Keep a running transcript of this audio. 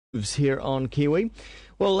Here on Kiwi.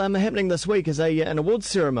 Well, happening this week is an awards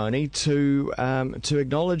ceremony to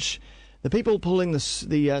acknowledge the people pulling the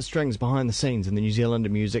strings behind the scenes in the New Zealand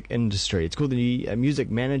music industry. It's called the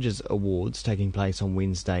Music Managers Awards, taking place on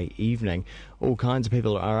Wednesday evening. All kinds of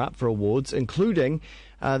people are up for awards, including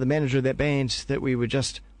the manager of that band that we were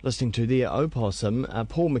just listening to there, Opossum,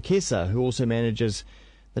 Paul McKessar, who also manages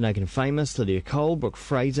the Naked and Famous, Lydia Cole, Brooke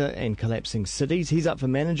Fraser and Collapsing Cities. He's up for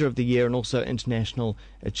Manager of the Year and also International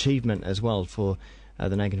Achievement as well for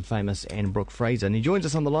the Naked and Famous and Brooke Fraser. And he joins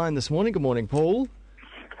us on the line this morning. Good morning, Paul.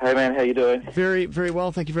 Hey man, how you doing? Very, very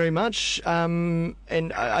well, thank you very much. And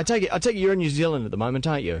I take it you're in New Zealand at the moment,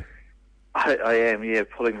 aren't you? I am, yeah,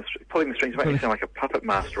 pulling the strings. Make me sound like a puppet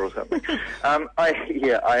master or something. I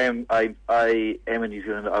am. I am in New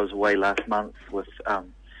Zealand. I was away last month with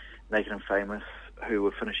Naked and Famous, who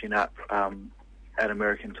were finishing up an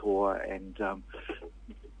American tour, and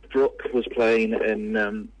Brooke was playing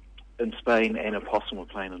in Spain, and Opossum were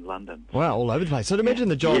playing in London. Wow, all over the place. So I'd imagine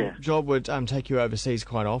the job would take you overseas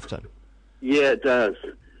quite often. Yeah, it does.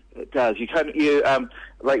 It does. You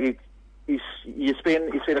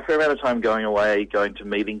spend a fair amount of time going away, going to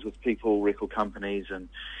meetings with people, record companies, and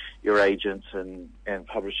your agents and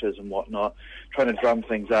publishers and whatnot, trying to drum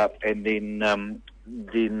things up, and then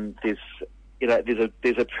there's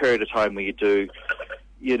a period of time where you do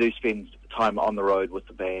spend time on the road with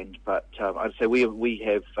the band. But I'd say we've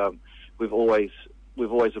always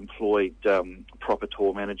employed proper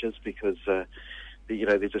tour managers, because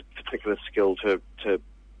there's a particular skill to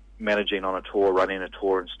managing on a tour, running a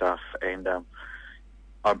tour and stuff, and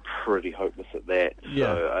I'm pretty hopeless at that.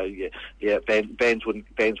 Yeah. So bands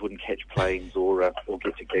wouldn't catch planes or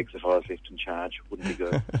get to gigs if I was left in charge. Wouldn't be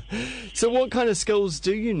good. So what kind of skills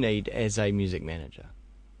do you need as a music manager?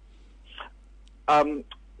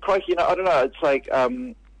 Crikey, I don't know. It's like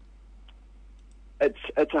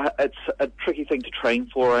it's a tricky thing to train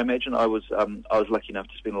for. I imagine I was lucky enough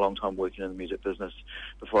to spend a long time working in the music business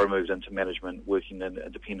before I moved into management, working in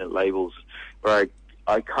independent labels, where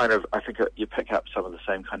I think you pick up some of the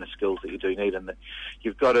same kind of skills that you do need, and that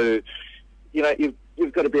you've got to,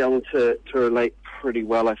 you've got to be able to relate pretty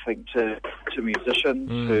well, I think, to musicians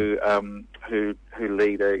who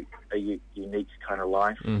lead a unique kind of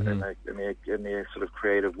life in their sort of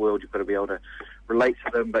creative world. You've got to be able to relate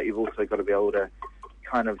to them, but you've also got to be able to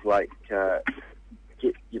kind of like get,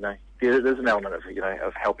 there's an element of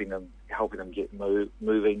helping them get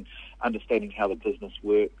moving, understanding how the business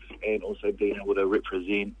works, and also being able to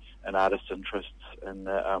represent an artist's interests in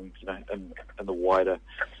the wider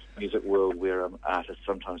music world, where artists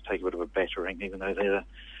sometimes take a bit of a battering, even though they're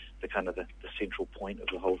the kind of the central point of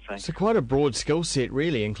the whole thing. So quite a broad skill set,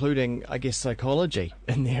 really, including, I guess, psychology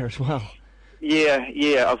in there as well. Yeah.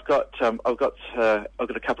 I've got a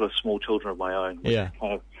couple of small children of my own, which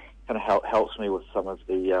kind of helps me with some of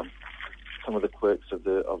the quirks of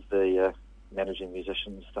the managing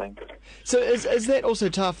musicians thing. So is that also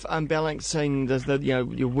tough, balancing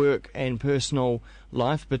your work and personal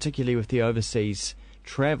life, particularly with the overseas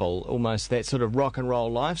travel, almost that sort of rock and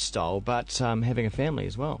roll lifestyle, but having a family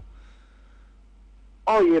as well?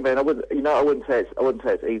 Oh yeah, man. I wouldn't say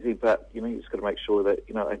it's easy, but you just got to make sure that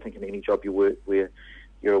I think in any job you work where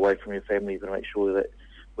you're away from your family, you've got to make sure that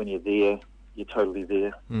when you're there, you're totally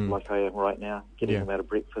there, like I am right now, getting them out of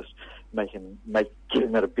breakfast, getting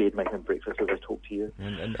them out of bed, making them breakfast as I talk to you.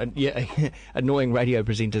 And annoying radio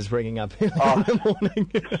presenters ringing up in the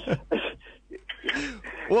morning.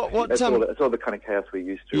 It's all the kind of chaos we're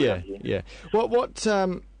used to. Yeah, right here. yeah. What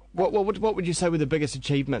would you say were the biggest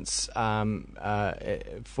achievements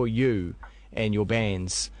for you and your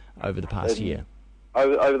bands over the past year?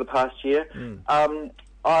 Over the past year,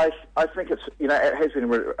 I think it has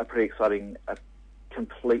been a pretty exciting,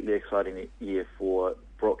 completely exciting year for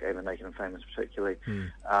Brooke and the Naked and Famous particularly.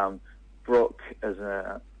 Brooke is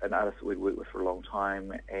an artist that we'd worked with for a long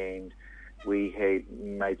time, and we had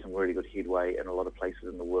made some really good headway in a lot of places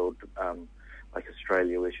in the world, like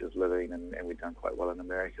Australia, where she was living, and we'd done quite well in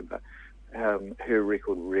America. But her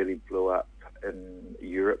record really blew up in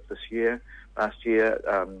Europe last year.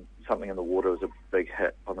 Something in the Water was a big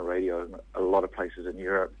hit on the radio in a lot of places in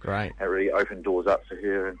Europe. Great. It really opened doors up for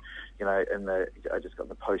her, and I just got in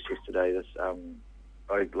the post yesterday this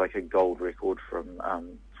like a gold record from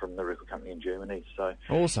the record company in Germany. So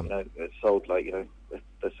awesome. It sold the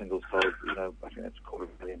single sold, I think that's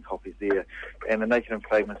 250,000 copies there, and the Naked and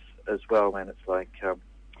Famous as well, man. It's like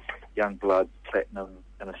Young Blood, platinum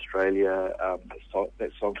in Australia.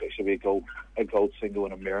 That song's actually be a gold single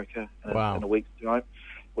in America in a week's time,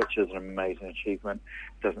 which is an amazing achievement.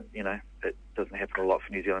 It doesn't happen a lot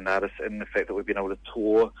for New Zealand artists, and the fact that we've been able to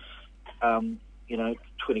tour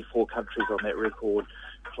 24 countries on that record,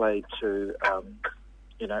 played to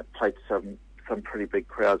some pretty big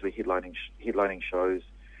crowds. We're headlining shows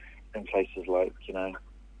in places like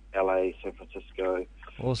LA, San Francisco,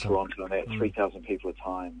 awesome. Toronto, and that 3,000 people a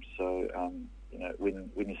time. So when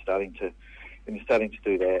you're starting to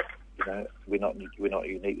do that, we're not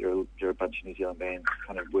unique. There are a bunch of New Zealand bands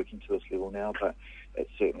kind of working to this level now, but it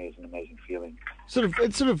certainly is an amazing feeling.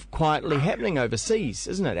 It's sort of quietly happening overseas,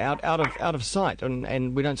 isn't it? Out of sight,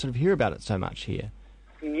 and we don't sort of hear about it so much here.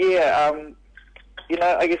 Yeah,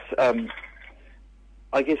 I guess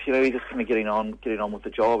we're just kind of getting on with the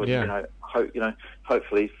job, and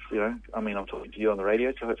hopefully, I'm talking to you on the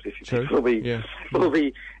radio, so hopefully a few people will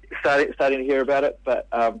be starting to hear about it. But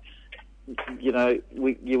we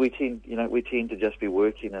tend to just be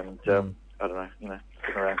working, and I don't know,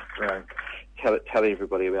 around telling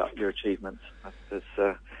everybody about your achievements. It's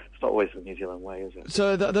not always the New Zealand way, is it?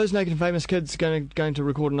 So those Naked and Famous kids going to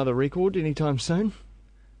record another record anytime soon?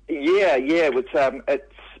 Yeah. It's like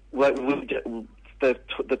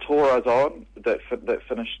the tour I was on that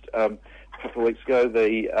finished a couple of weeks ago.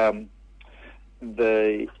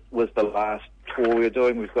 Was the last tour we were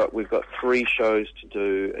doing. We've got 3 shows to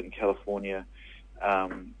do in California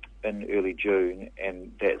in early June,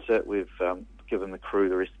 and that's it. We've given the crew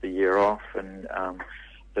the rest of the year off, and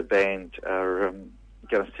the band are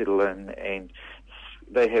going to settle in, and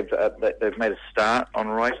they've made a start on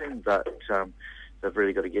writing, but they've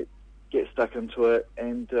really got to get stuck into it,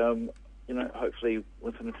 and hopefully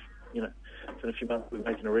within a few months we're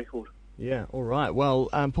making a record. Yeah, all right. Well,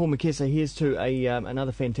 Paul McKessar, here's to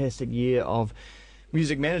another fantastic year of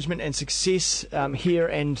music management and success here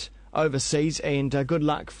and overseas, and good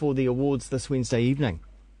luck for the awards this Wednesday evening.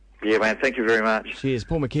 Yeah, man, thank you very much. Cheers.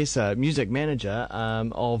 Paul McKessar, music manager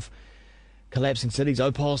of Collapsing Cities,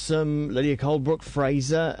 Opossum, Lydia Colebrook,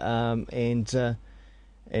 Fraser,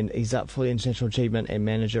 and he's up for the International Achievement and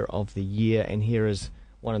Manager of the Year, and here is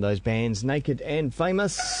one of those bands, Naked and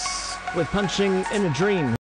Famous, with Punching in a Dream.